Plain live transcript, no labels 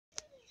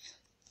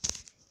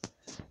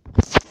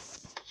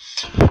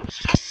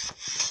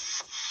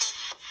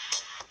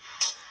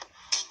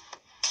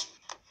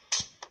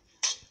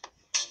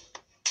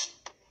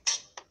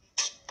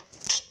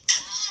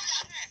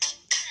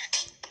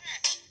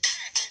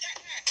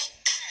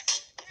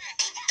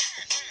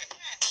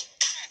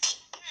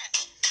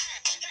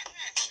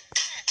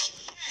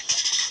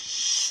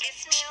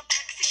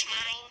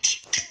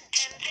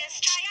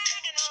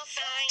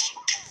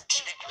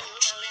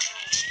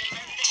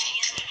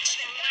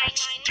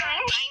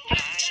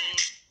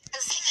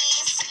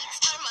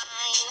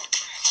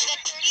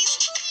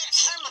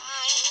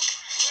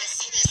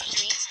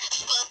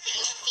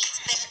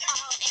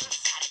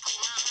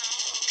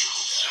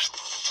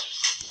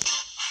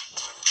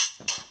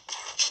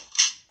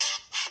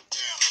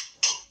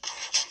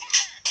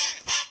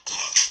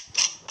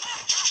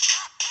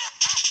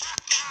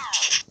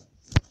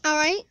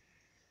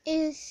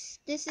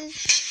this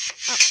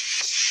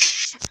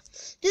is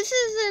this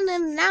is an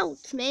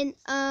announcement.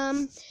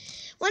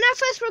 When I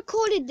first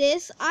recorded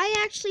this, I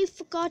actually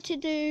forgot to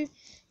do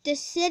the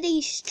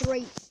city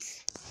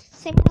streets.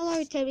 Say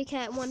hello,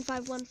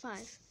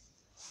 TobyCat1515.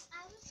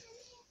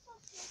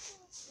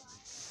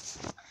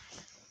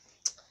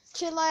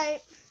 Too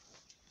late.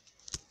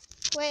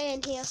 We're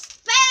in here.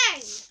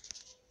 Bang!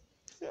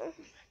 Oh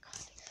my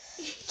god.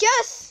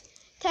 Just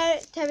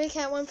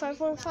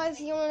TobyCat1515,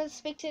 you want to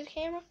speak to the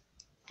camera?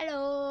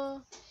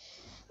 Hello.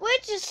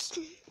 We're just...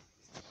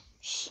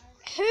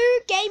 Who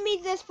gave me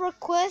this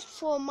request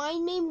for my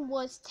name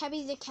was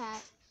Tabby the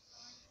Cat.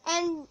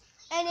 And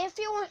if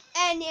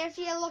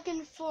you're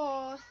looking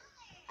for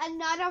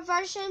another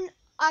version,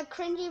 a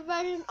cringy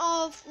version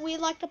of We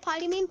Like the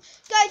Party meme,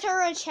 go to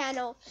her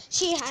channel.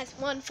 She has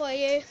one for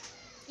you.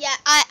 Yeah,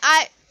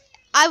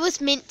 I was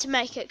meant to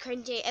make it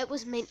cringy. It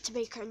was meant to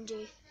be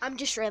cringy. I'm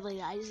just really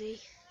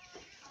lazy.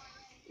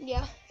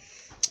 Yeah.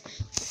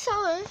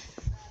 So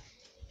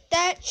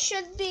that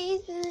should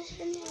be the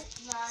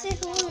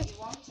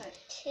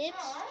tips.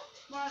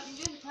 Well, you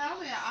didn't tell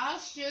me. I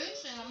asked you,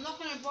 and I'm not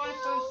going to buy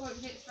food before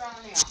it gets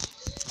thrown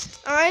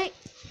out. Alright,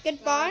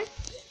 goodbye.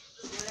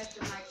 We'll have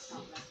to make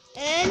something.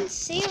 And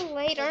see you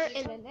later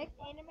in the next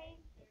anime.